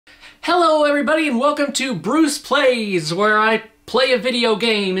Hello everybody and welcome to Bruce Plays, where I play a video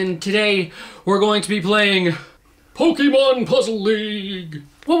game, and today we're going to be playing Pokemon Puzzle League.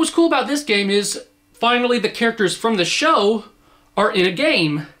 What was cool about this game is finally the characters from the show are in a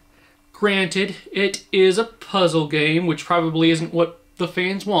game. Granted, it is a puzzle game, which probably isn't what the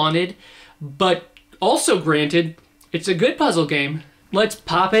fans wanted, but also granted, it's a good puzzle game. Let's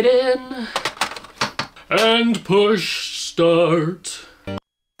pop it in and push start.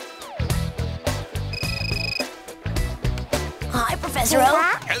 Hi, Professor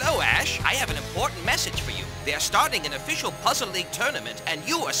Oak. Hello, Ash. I have an important message for you. They're starting an official Puzzle League tournament, and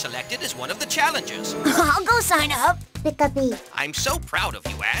you are selected as one of the challengers. I'll go sign up. I'm so proud of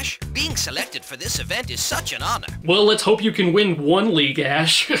you, Ash. Being selected for this event is such an honor. Well, let's hope you can win one league,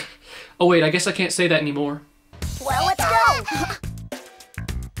 Ash. Oh wait, I guess I can't say that anymore. Well, let's go.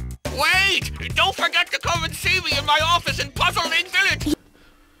 Wait! Don't forget to come and see me in my office in Puzzle League Village!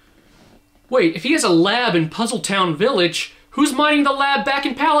 Wait, if he has a lab in Puzzletown Village, who's mining the lab back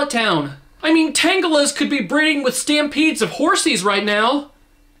in Pallet Town? I mean, Tangalas could be breeding with stampedes of horsies right now.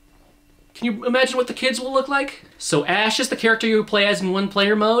 Can you imagine what the kids will look like? So Ash is the character you play as in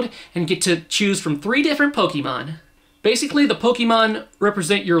one-player mode and get to choose from 3 different Pokemon. Basically, the Pokemon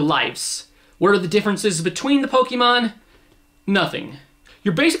represent your lives. What are the differences between the Pokemon? Nothing.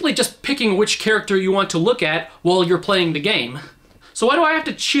 You're basically just picking which character you want to look at while you're playing the game. So why do I have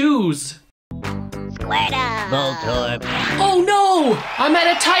to choose? Voltorb. Oh no! I'm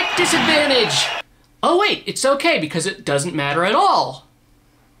at a type disadvantage! Oh wait, it's okay because it doesn't matter at all.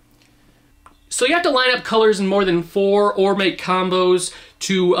 So you have to line up colors in more than 4 or make combos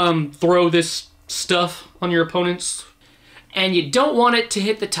to throw this stuff on your opponents. And you don't want it to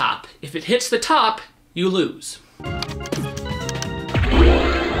hit the top. If it hits the top, you lose.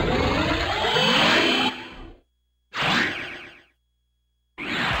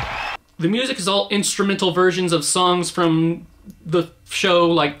 The music is all instrumental versions of songs from the show,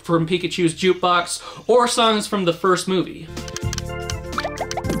 like from Pikachu's Jukebox, or songs from the first movie.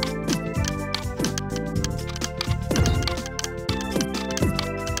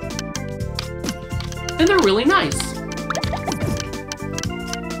 And they're really nice.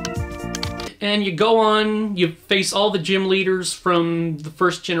 And you go on, you face all the gym leaders from the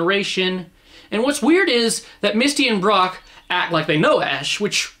first generation. And what's weird is that Misty and Brock act like they know Ash,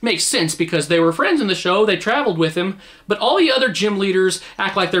 which makes sense because they were friends in the show, they traveled with him, but all the other gym leaders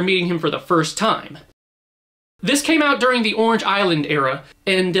act like they're meeting him for the first time. This came out during the Orange Island era,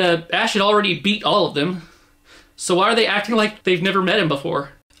 and Ash had already beat all of them, so why are they acting like they've never met him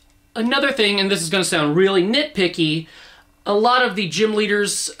before? Another thing, and this is going to sound really nitpicky, a lot of the gym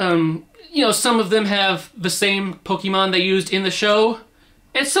leaders, you know, some of them have the same Pokemon they used in the show,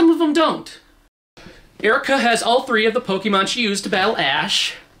 and some of them don't. Erica has all 3 of the Pokemon she used to battle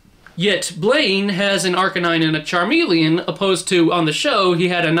Ash, yet Blaine has an Arcanine and a Charmeleon, opposed to, on the show, he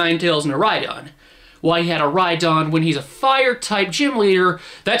had a Ninetales and a Rhydon. Why he had a Rhydon when he's a Fire-type gym leader,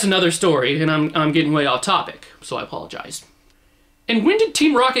 that's another story, and I'm getting way off topic, so I apologize. And when did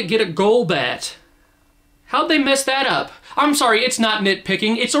Team Rocket get a Golbat? How'd they mess that up? I'm sorry, it's not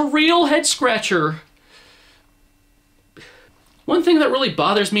nitpicking, it's a real head-scratcher. One thing that really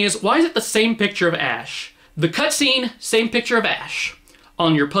bothers me is, why is it the same picture of Ash? The cutscene, same picture of Ash.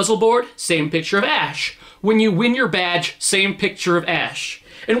 On your puzzle board, same picture of Ash. When you win your badge, same picture of Ash.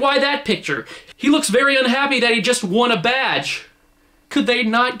 And why that picture? He looks very unhappy that he just won a badge. Could they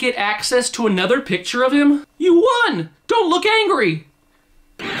not get access to another picture of him? You won! Don't look angry!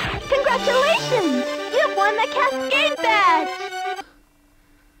 Congratulations! You've won the Cascade badge!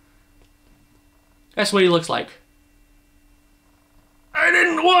 That's what he looks like. I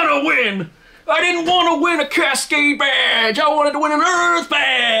didn't want to win! I didn't want to win a Cascade badge! I wanted to win an Earth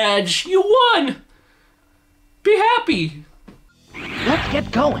badge! You won! Be happy! Let's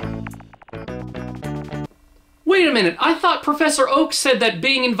get going. Wait a minute, I thought Professor Oak said that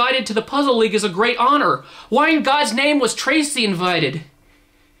being invited to the Puzzle League is a great honor. Why in God's name was Tracy invited?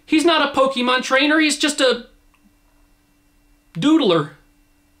 He's not a Pokemon trainer, he's just a doodler.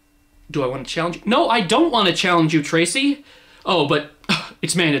 Do I want to challenge you? No, I don't want to challenge you, Tracy. Oh, but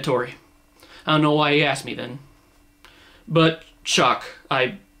it's mandatory. I don't know why he asked me then. But, shock,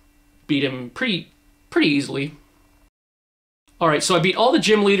 I beat him pretty easily. Alright, so I beat all the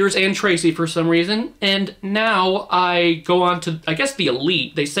gym leaders and Tracy for some reason, and now I go on to, I guess, the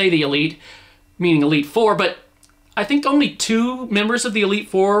Elite. They say the Elite, meaning Elite Four, but I think only 2 members of the Elite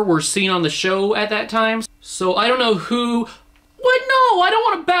Four were seen on the show at that time. So I don't know who... What? No, I don't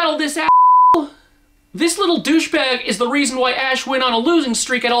want to battle this asshole! This little douchebag is the reason why Ash went on a losing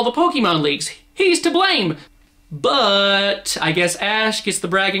streak at all the Pokemon Leagues. He's to blame! But I guess Ash gets the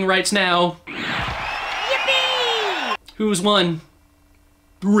bragging rights now. Yippee! Who's won?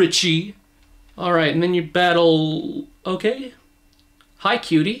 Richie. Alright, and then you battle... Okay. Hi,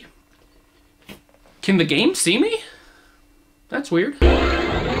 cutie. Can the game see me? That's weird.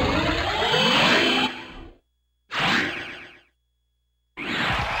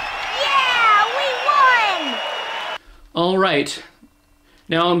 Alright,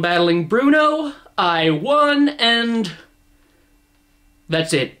 now I'm battling Bruno, I won, and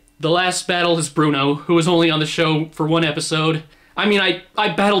that's it. The last battle is Bruno, who was only on the show for one episode. I mean, I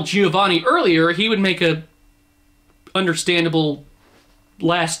battled Giovanni earlier, he would make a understandable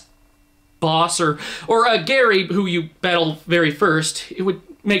last boss, or Gary, who you battle very first. It would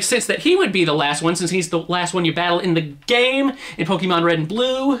make sense that he would be the last one, since he's the last one you battle in the game, in Pokemon Red and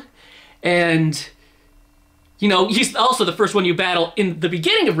Blue, and... You know, he's also the first one you battle in the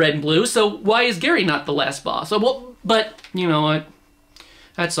beginning of Red and Blue, so why is Gary not the last boss? So, well, but, you know what,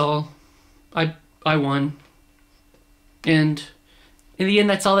 that's all. I won. And in the end,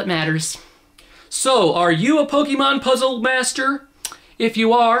 that's all that matters. So, are you a Pokemon puzzle master? If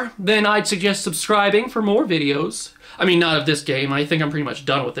you are, then I'd suggest subscribing for more videos. I mean, not of this game. I think I'm pretty much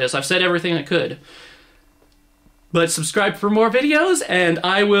done with this. I've said everything I could. But subscribe for more videos, and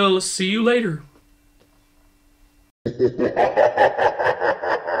I will see you later. Ha ha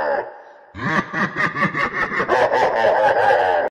ha ha ha!